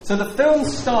So the film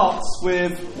starts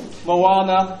with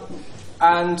Moana,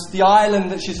 and the island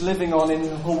that she's living on in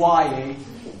Hawaii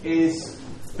is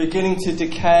beginning to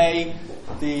decay.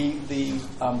 The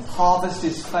harvest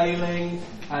is failing,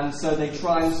 and so they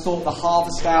try and sort the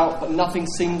harvest out, but nothing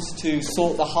seems to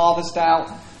sort the harvest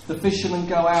out. The fishermen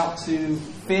go out to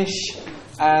fish,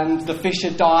 and the fish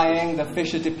are dying, the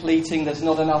fish are depleting, there's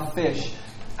not enough fish.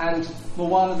 And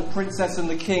Moana, the princess and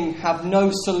the king, have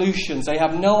no solutions. They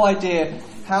have no idea,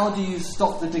 how do you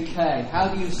stop the decay? How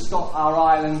do you stop our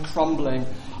island crumbling?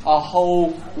 Our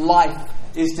whole life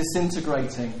is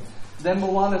disintegrating. Then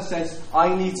Moana says,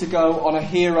 I need to go on a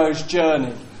hero's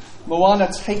journey.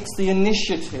 Moana takes the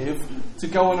initiative to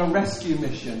go on a rescue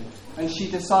mission. And she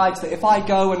decides that if I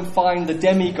go and find the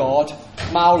demigod,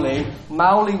 Maui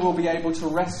will be able to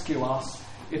rescue us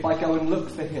if I go and look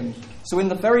for him. So in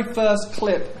the very first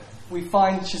clip, we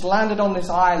find she's landed on this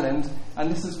island,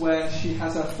 and this is where she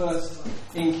has her first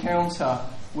encounter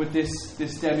with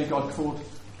this demigod called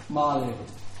Maui.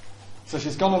 So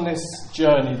she's gone on this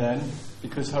journey then,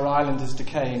 because her island is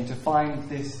decaying, to find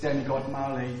this demigod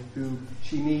Maui, who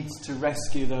she needs to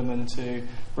rescue them and to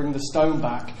bring the stone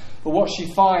back. But what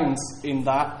she finds in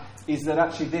that is that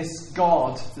actually this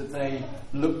God that they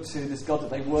look to, this God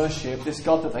that they worship, this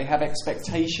God that they have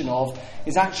expectation of,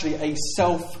 is actually a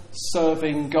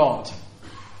self-serving God.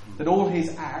 That all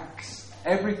his acts,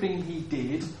 everything he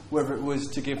did, whether it was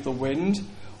to give the wind,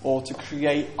 or to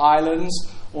create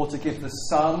islands, or to give the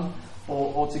sun,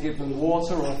 or to give them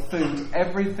water or food,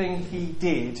 everything he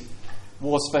did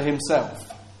was for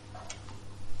himself.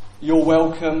 You're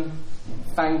welcome.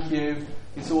 Thank you.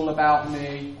 It's all about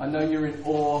me. I know you're in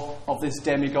awe of this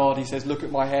demigod. He says, look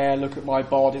at my hair, look at my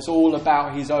bod. It's all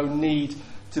about his own need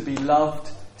to be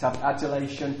loved, to have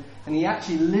adulation. And he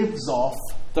actually lives off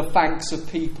the thanks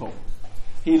of people.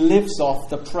 He lives off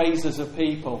the praises of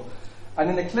people. And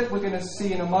in the clip we're going to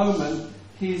see in a moment,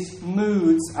 his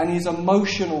moods and his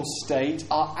emotional state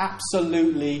are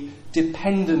absolutely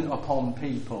dependent upon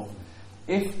people.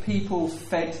 If people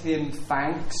fed him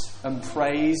thanks and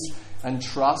praise and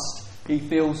trust, he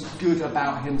feels good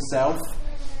about himself.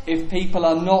 If people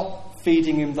are not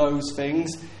feeding him those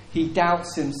things, he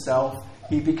doubts himself,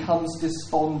 he becomes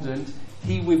despondent,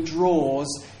 he withdraws,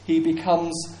 he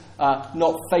becomes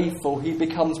not faithful, he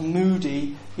becomes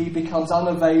moody, he becomes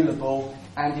unavailable,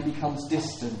 and he becomes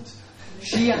distant.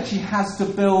 She actually has to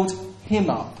build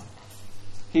him up.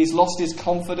 He's lost his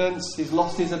confidence, he's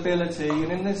lost his ability,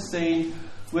 and in this scene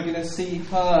we're going to see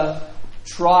her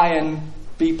try and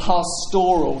be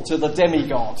pastoral to the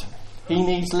demigod. He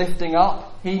needs lifting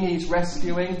up, he needs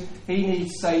rescuing, he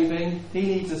needs saving, he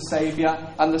needs a saviour,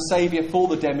 and the saviour for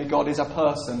the demigod is a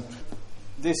person.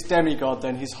 This demigod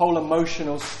then, his whole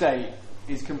emotional state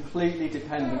is completely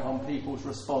dependent on people's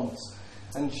response.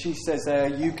 And she says there,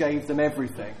 you gave them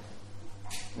everything.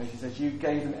 And she says, you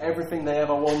gave them everything they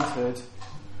ever wanted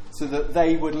so that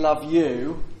they would love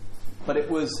you, but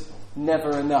it was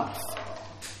never enough.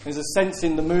 There's a sense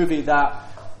in the movie that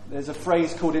there's a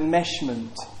phrase called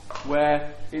enmeshment,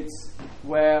 where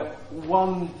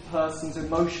one person's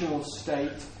emotional state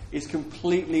is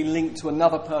completely linked to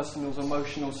another person's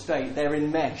emotional state. They're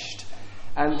enmeshed.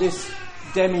 And this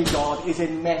demigod is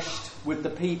enmeshed with the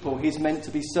people he's meant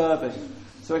to be serving.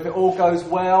 So if it all goes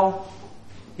well,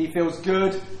 he feels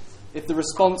good. If the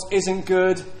response isn't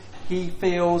good, he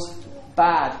feels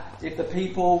bad. If the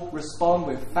people respond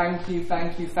with thank you,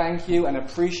 thank you, thank you, and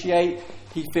appreciate,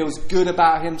 he feels good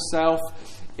about himself.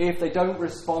 If they don't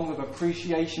respond with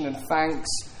appreciation and thanks,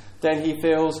 then he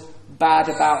feels bad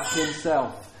about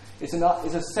himself. It's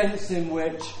a sense in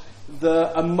which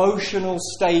the emotional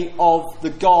state of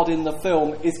the God in the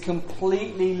film is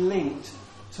completely linked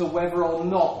to whether or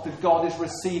not the God is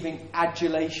receiving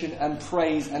adulation and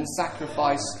praise and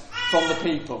sacrifice from the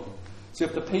people. So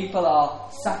if the people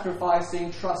are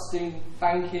sacrificing, trusting,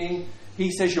 thanking,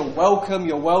 he says, you're welcome,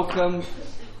 you're welcome.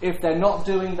 If they're not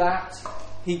doing that,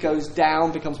 he goes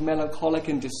down, becomes melancholic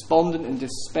and despondent and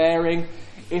despairing.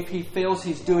 If he feels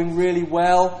he's doing really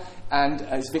well and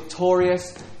is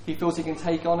victorious, he feels he can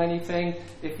take on anything.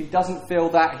 If he doesn't feel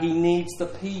that, he needs the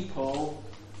people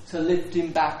to lift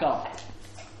him back up.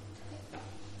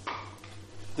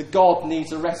 The God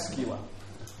needs a rescuer.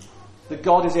 The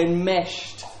God is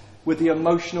enmeshed with the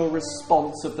emotional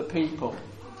response of the people.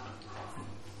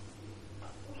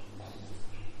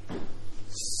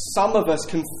 Some of us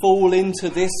can fall into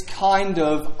this kind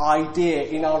of idea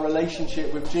in our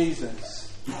relationship with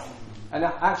Jesus. And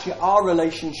actually our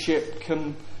relationship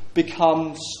can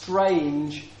become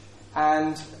strange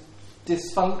and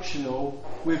dysfunctional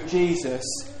with Jesus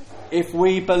if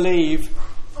we believe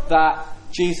that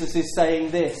Jesus is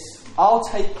saying this I'll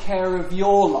take care of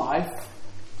your life,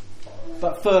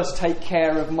 but first take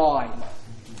care of mine.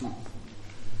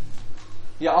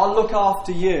 Yeah, I'll look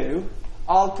after you,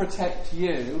 I'll protect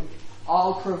you,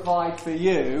 I'll provide for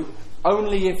you,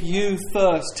 only if you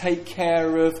first take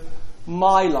care of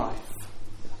my life.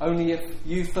 Only if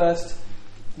you first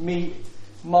meet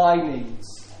my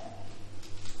needs.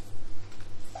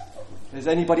 Has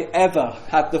anybody ever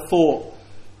had the thought,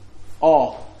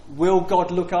 oh, will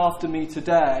God look after me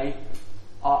today?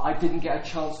 I didn't get a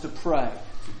chance to pray.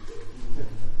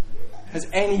 Has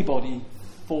anybody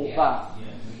thought that?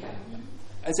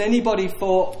 Has anybody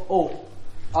thought,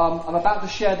 I'm about to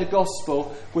share the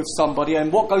gospel with somebody,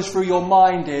 and what goes through your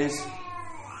mind is,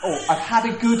 I've had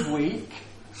a good week,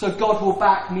 so God will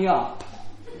back me up.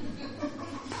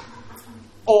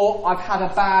 Or I've had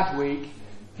a bad week,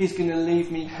 He's going to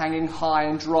leave me hanging high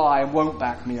and dry and won't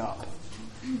back me up.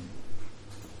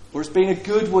 Or it's been a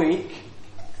good week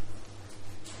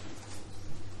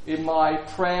in my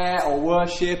prayer or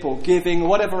worship or giving or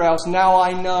whatever else. Now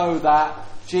I know that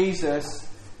Jesus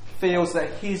feels that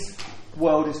His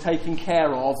world is taken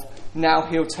care of. Now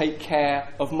He'll take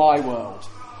care of my world.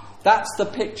 That's the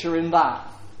picture in that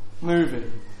movie.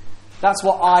 That's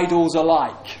what idols are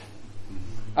like.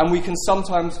 And we can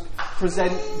sometimes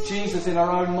present Jesus in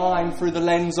our own mind through the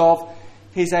lens of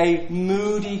He's a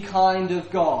moody kind of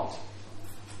God.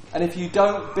 And if you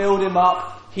don't build Him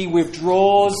up, He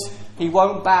withdraws, He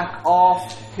won't back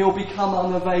off, He'll become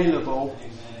unavailable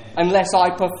unless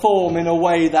I perform in a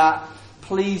way that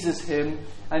pleases Him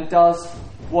and does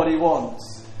what He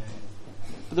wants.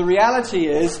 But the reality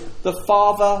is, the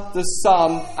Father, the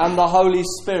Son, and the Holy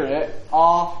Spirit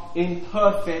are in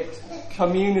perfect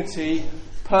community,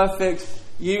 perfect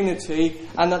unity,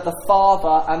 and that the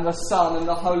Father and the Son and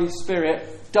the Holy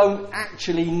Spirit don't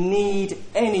actually need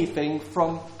anything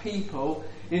from people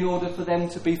in order for them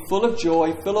to be full of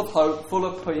joy, full of hope, full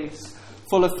of peace,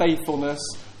 full of faithfulness,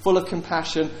 full of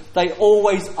compassion. They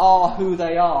always are who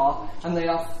they are, and they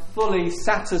are fully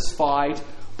satisfied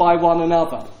by one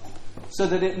another. So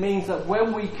that it means that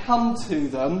when we come to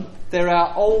them, they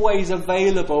are always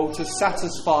available to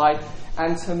satisfy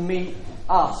and to meet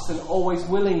us, and always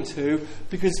willing to,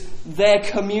 because their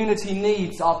community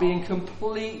needs are being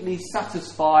completely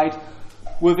satisfied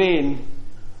within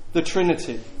the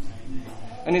Trinity.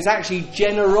 And it's actually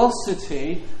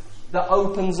generosity that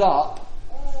opens up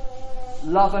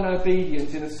love and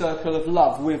obedience in a circle of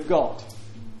love with God.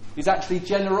 It's actually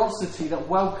generosity that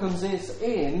welcomes us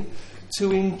in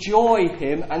to enjoy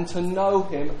Him and to know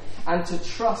Him and to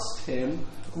trust Him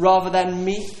rather than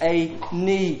meet a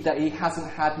need that He hasn't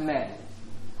had met.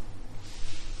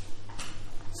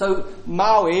 So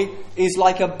Maui is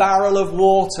like a barrel of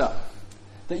water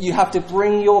that you have to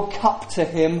bring your cup to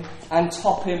Him and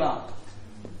top Him up.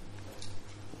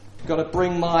 You've got to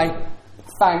bring my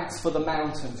thanks for the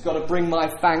mountains. You've got to bring my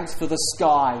thanks for the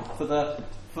sky, for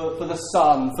the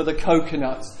sun, for the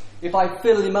coconuts. If I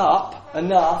fill Him up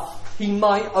enough, He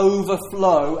might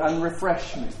overflow and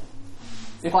refresh me.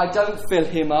 If I don't fill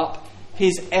Him up,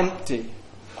 He's empty.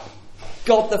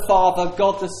 God the Father,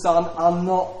 God the Son are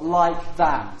not like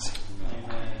that.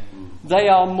 They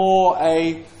are more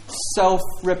a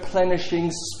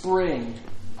self-replenishing spring.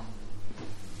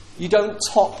 You don't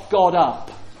top God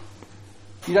up.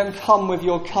 You don't come with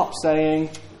your cup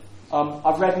saying,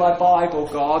 I've read my Bible,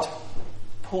 God,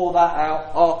 pour that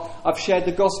out. Or I've shared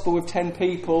the gospel with 10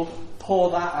 people, pour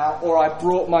that out. Or I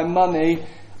brought my money,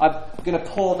 I'm going to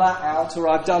pour that out. Or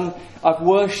I've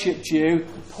worshipped you,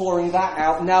 pouring that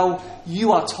out. Now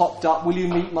you are topped up. Will you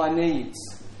meet my needs?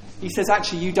 He says,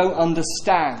 actually, you don't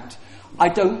understand. I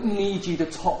don't need you to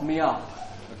top me up.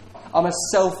 I'm a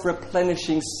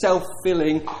self-replenishing,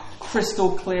 self-filling,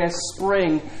 crystal clear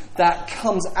spring that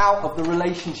comes out of the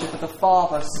relationship of the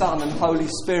Father, Son and Holy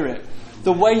Spirit.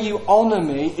 The way you honour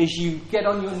me is you get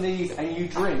on your knees and you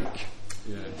drink.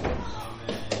 Yeah.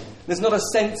 There's not a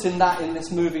sense in that in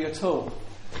this movie at all.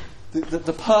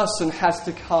 The person has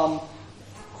to come.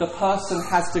 The person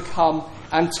has to come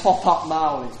and top up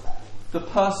Maui. The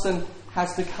person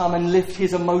has to come and lift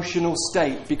his emotional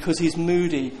state because he's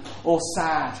moody or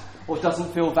sad or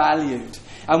doesn't feel valued.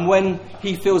 And when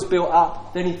he feels built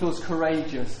up, then he feels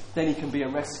courageous. Then he can be a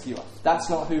rescuer. That's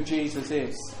not who Jesus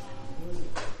is.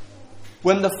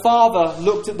 When the Father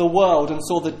looked at the world and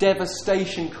saw the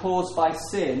devastation caused by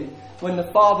sin, when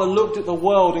the Father looked at the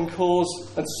world and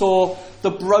saw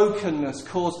the brokenness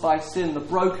caused by sin, the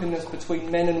brokenness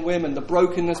between men and women, the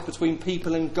brokenness between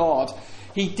people and God,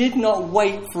 He did not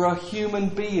wait for a human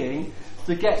being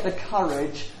to get the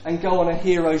courage and go on a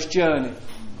hero's journey.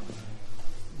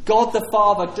 God the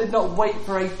Father did not wait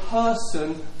for a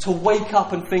person to wake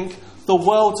up and think, the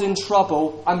world's in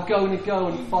trouble, I'm going to go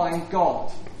and find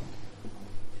God.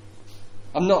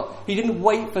 He didn't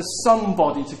wait for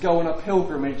somebody to go on a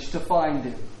pilgrimage to find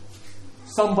him.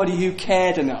 Somebody who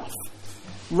cared enough.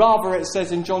 Rather, it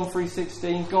says in John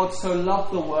 3:16, God so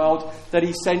loved the world that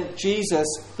he sent Jesus,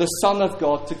 the Son of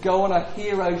God, to go on a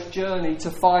hero's journey to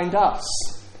find us.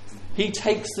 He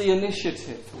takes the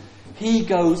initiative. He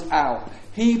goes out.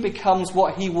 He becomes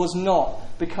what he was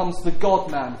not, becomes the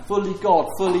God-man,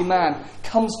 fully man,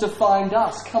 comes to find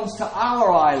us, comes to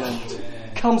our island,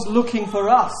 comes looking for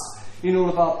us in all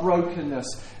of our brokenness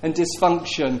and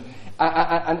dysfunction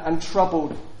and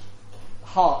troubled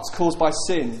hearts caused by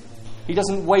sin. He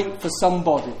doesn't wait for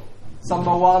somebody, some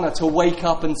Moana, to wake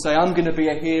up and say, I'm going to be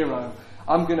a hero.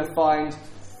 I'm going to find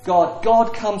God.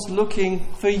 God comes looking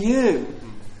for you.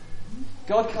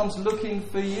 God comes looking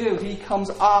for you. He comes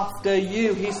after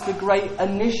you. He's the great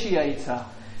initiator.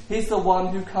 He's the one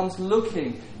who comes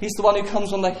looking. He's the one who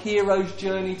comes on the hero's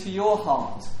journey to your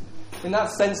heart. In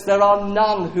that sense, there are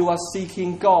none who are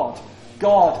seeking God.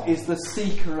 God is the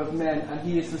seeker of men, and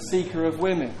he is the seeker of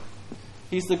women.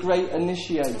 He's the great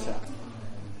initiator.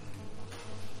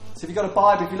 So if you've got a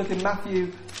Bible, if you look in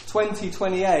Matthew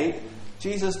 20:28,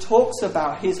 Jesus talks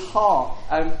about his heart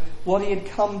and what he had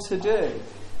come to do.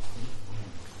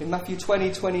 In Matthew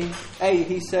 20:28,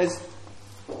 he says,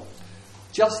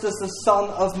 just as the Son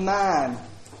of Man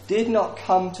did not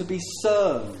come to be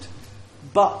served,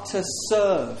 but to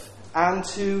serve and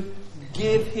to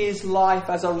give his life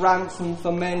as a ransom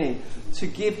for many, to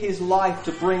give his life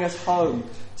to bring us home,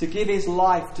 to give his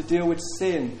life to deal with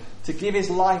sin, to give his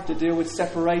life to deal with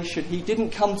separation. He didn't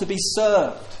come to be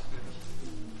served.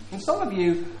 And some of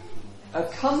you have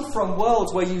come from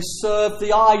worlds where you serve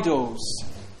the idols.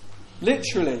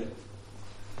 Literally.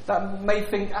 That may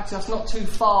think, actually, that's not too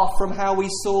far from how we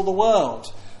saw the world.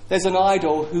 There's an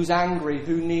idol who's angry,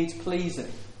 who needs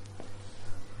pleasing,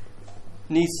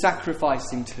 needs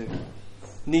sacrificing to,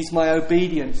 needs my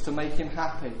obedience to make him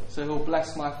happy, so he'll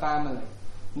bless my family,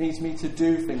 needs me to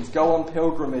do things, go on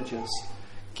pilgrimages,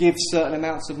 give certain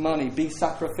amounts of money, be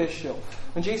sacrificial.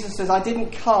 And Jesus says, I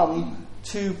didn't come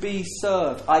to be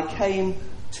served. I came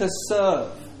to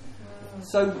serve.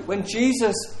 So when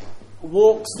Jesus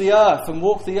walked the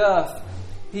earth,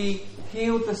 he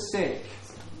healed the sick.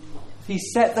 He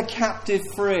set the captive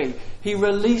free. He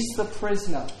released the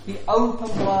prisoner. He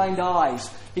opened blind eyes.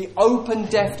 He opened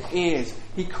deaf ears.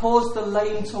 He caused the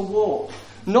lame to walk.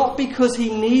 Not because he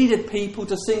needed people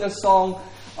to sing a song,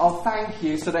 oh thank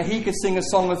you, so that he could sing a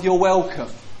song of you're welcome.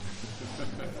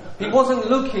 He wasn't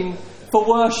looking for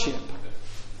worship.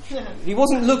 He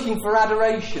wasn't looking for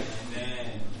adoration.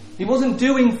 He wasn't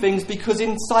doing things because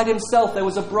inside himself there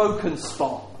was a broken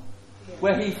spot,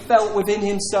 where he felt within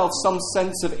himself some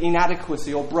sense of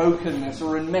inadequacy or brokenness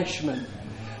or enmeshment.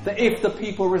 That if the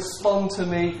people respond to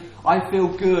me, I feel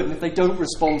good, and if they don't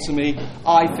respond to me,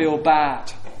 I feel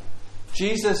bad.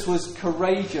 Jesus was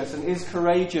courageous and is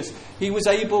courageous. He was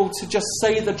able to just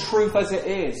say the truth as it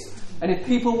is. And if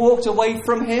people walked away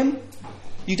from him,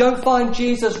 you don't find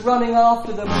Jesus running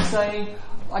after them and saying,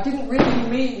 I didn't really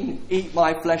mean eat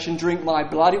my flesh and drink my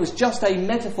blood. It was just a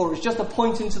metaphor. It was just a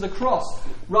pointing to the cross.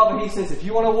 Rather, he says, if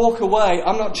you want to walk away,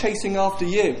 I'm not chasing after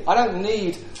you. I don't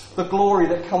need the glory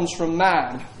that comes from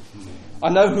man. I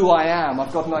know who I am.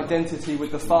 I've got an identity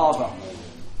with the Father.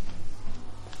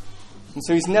 And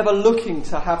so he's never looking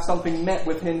to have something met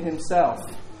within himself.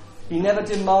 He never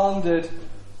demanded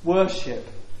worship.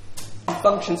 He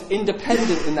functions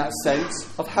independent in that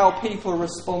sense of how people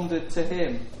responded to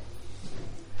him.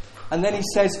 And then he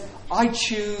says, I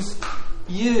choose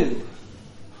you.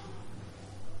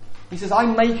 He says, I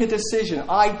make a decision.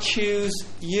 I choose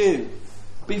you.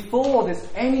 Before there's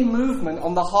any movement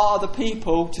on the heart of the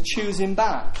people to choose him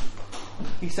back.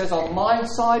 He says, on my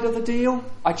side of the deal,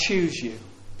 I choose you.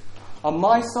 On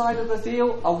my side of the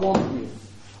deal, I want you.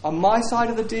 On my side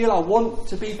of the deal, I want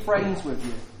to be friends with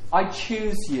you. I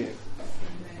choose you.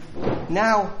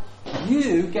 Now,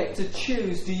 you get to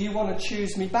choose, do you want to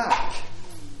choose me back?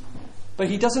 But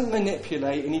he doesn't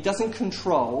manipulate and he doesn't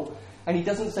control and he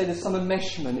doesn't say there's some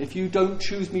enmeshment. If you don't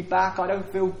choose me back, I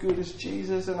don't feel good as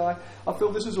Jesus and I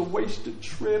feel this was a wasted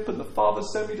trip and the Father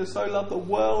sent me to so love the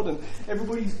world and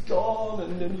everybody's gone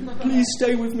and then please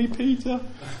stay with me, Peter.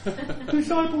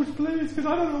 Disciples, please, because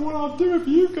I don't know what I'll do if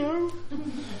you go.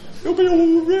 It'll be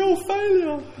a real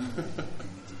failure.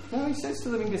 No, he says to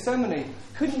them in Gethsemane,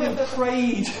 couldn't you have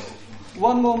prayed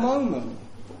one more moment?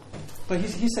 But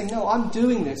he's saying, no, I'm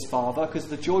doing this, Father, because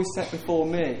the joy set before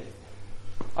me.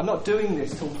 I'm not doing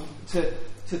this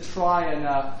to try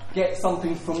and get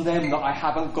something from them that I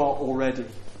haven't got already.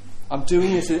 I'm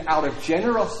doing this out of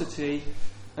generosity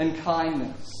and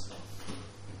kindness.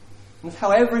 That's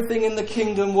how everything in the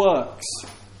kingdom works.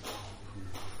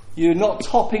 You're not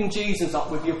topping Jesus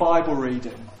up with your Bible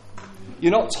reading.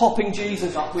 You're not topping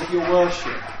Jesus up with your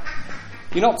worship.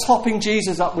 You're not topping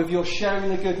Jesus up with your sharing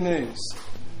the good news.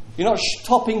 You're not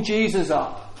topping Jesus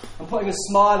up and putting a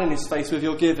smile in his face with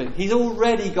your giving. He's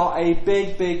already got a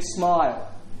big, big smile.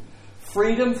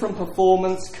 Freedom from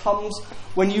performance comes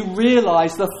when you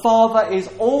realise the Father is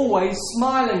always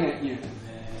smiling at you.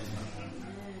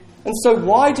 And so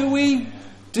why do we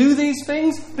do these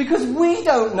things? Because we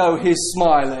don't know His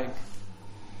smiling.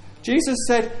 Jesus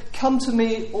said, "Come to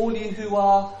me, all you who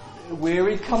are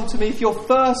weary. Come to me if you're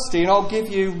thirsty, and I'll give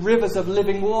you rivers of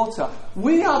living water."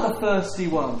 We are the thirsty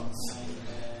ones.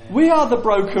 We are the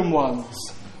broken ones.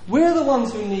 We're the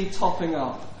ones who need topping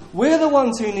up. We're the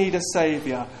ones who need a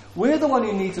saviour. We're the one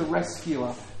who needs a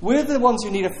rescuer. We're the ones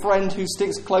who need a friend who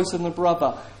sticks closer than a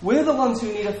brother. We're the ones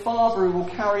who need a father who will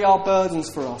carry our burdens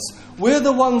for us. We're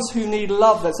the ones who need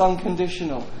love that's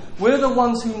unconditional. We're the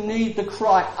ones who need the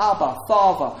cry, "Abba,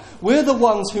 Father." We're the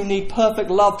ones who need perfect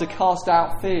love to cast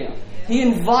out fear. He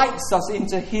invites us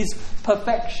into His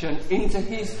perfection, into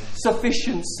His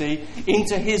sufficiency,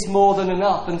 into His more than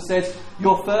enough, and says,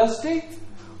 "You're thirsty?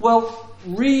 Well,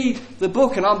 read the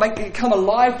book and I'll make it come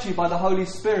alive to you by the Holy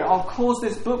Spirit. I'll cause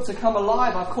this book to come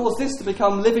alive. I'll cause this to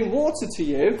become living water to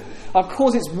you. I'll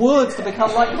cause its words to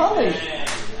become like honey."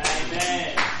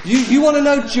 Amen. You want to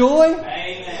know joy?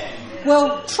 Amen.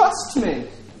 Well, trust me.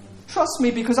 Trust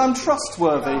me because I'm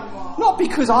trustworthy. Not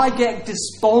because I get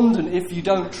despondent if you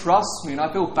don't trust me and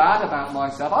I feel bad about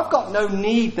myself. I've got no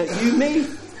need that you meet.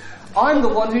 I'm the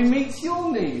one who meets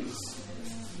your needs.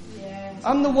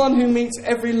 I'm the one who meets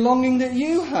every longing that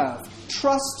you have.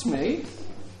 Trust me,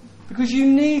 because you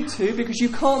need to, because you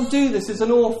can't do this as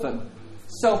an orphan.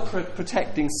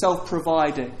 Self-protecting,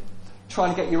 self-providing,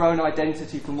 trying to get your own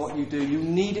identity from what you do. You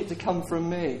need it to come from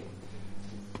me.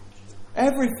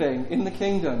 Everything in the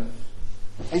kingdom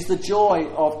is the joy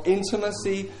of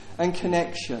intimacy and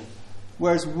connection.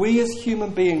 Whereas we as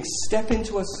human beings step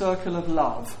into a circle of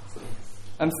love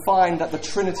and find that the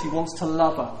Trinity wants to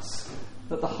love us,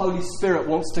 that the Holy Spirit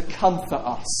wants to comfort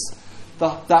us,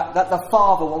 that the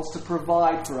Father wants to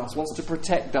provide for us, wants to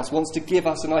protect us, wants to give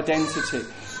us an identity,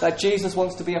 that Jesus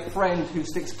wants to be a friend who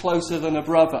sticks closer than a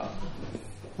brother.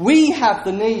 We have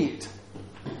the need.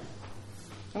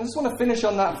 And I just want to finish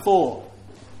on that thought.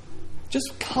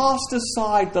 Just cast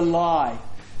aside the lie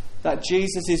that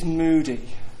Jesus is moody,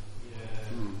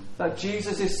 that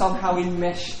Jesus is somehow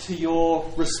enmeshed to your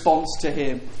response to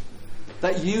Him,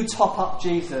 that you top up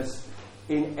Jesus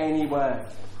in any way.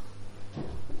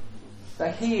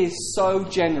 That He is so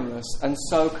generous and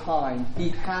so kind. He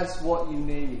has what you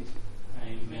need.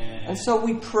 Amen. And so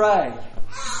we pray.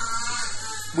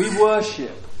 We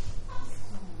worship.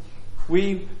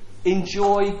 We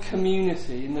enjoy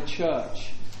community in the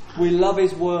church. We love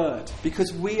His word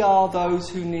because we are those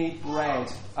who need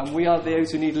bread and we are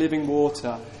those who need living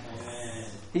water. Amen.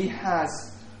 He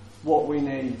has what we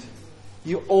need.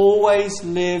 You always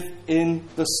live in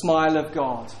the smile of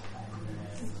God.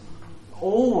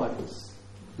 Always.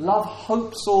 Love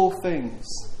hopes all things.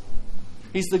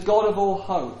 He's the God of all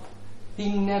hope.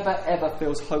 He never ever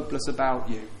feels hopeless about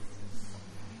you.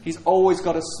 He's always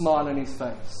got a smile on His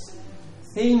face.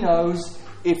 He knows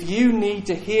if you need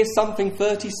to hear something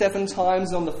 37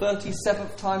 times, on the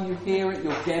 37th time you hear it,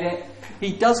 you'll get it.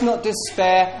 He does not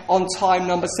despair on time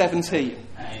number 17.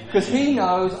 Because He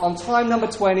knows on time number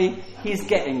 20, He's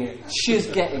getting it. She's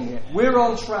getting it. We're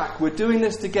on track. We're doing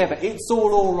this together. It's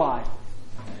all right.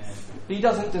 He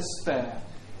doesn't despair.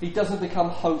 He doesn't become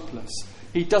hopeless.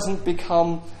 He doesn't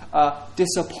become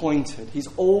disappointed. He's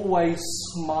always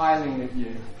smiling at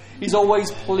you. He's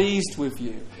always pleased with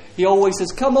you. He always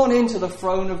says, "Come on into the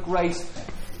throne of grace."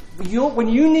 When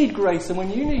you need grace and when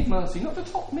you need mercy, not to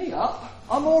top me up.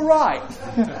 I'm all right.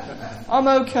 I'm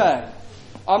okay.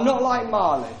 I'm not like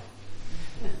Marley.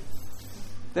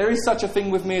 There is such a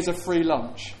thing with me as a free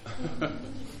lunch.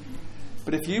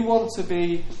 But if you want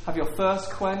to have your thirst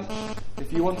quenched,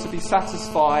 if you want to be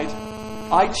satisfied,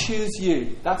 I choose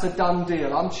you. That's a done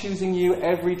deal. I'm choosing you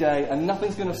every day, and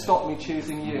nothing's going to stop me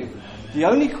choosing you. The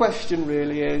only question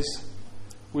really is,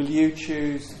 will you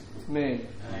choose me?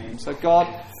 So God,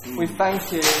 we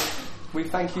thank you. We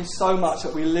thank you so much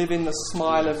that we live in the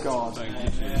smile of God.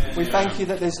 We thank you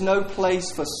that there's no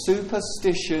place for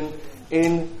superstition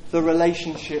in the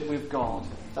relationship with God.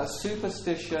 That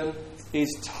superstition is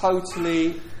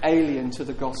totally alien to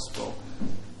the gospel.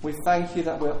 We thank you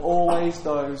that we're always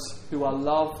those who are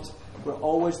loved. We're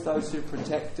always those who are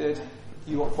protected.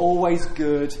 You are always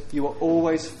good. You are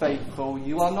always faithful.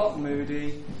 You are not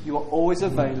moody. You are always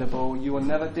available. You are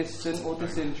never distant or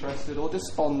disinterested or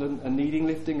despondent and needing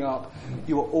lifting up.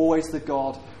 You are always the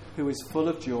God who is full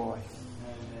of joy,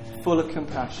 full of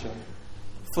compassion,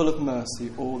 full of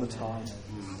mercy all the time.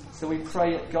 So we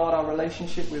pray that God, our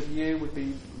relationship with you would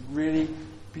be really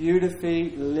beautifully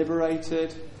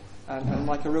liberated and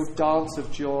like a real dance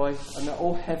of joy, and that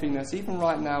all heaviness, even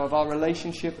right now, of our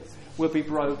relationship will be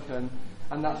broken,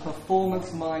 and that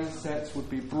performance mindsets would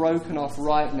be broken off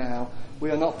right now.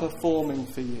 We are not performing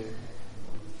for you.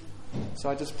 So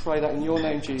I just pray that in your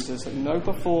name, Jesus, that no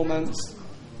performance,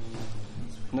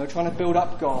 no trying to build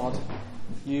up God,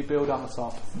 you build us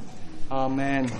up. Amen.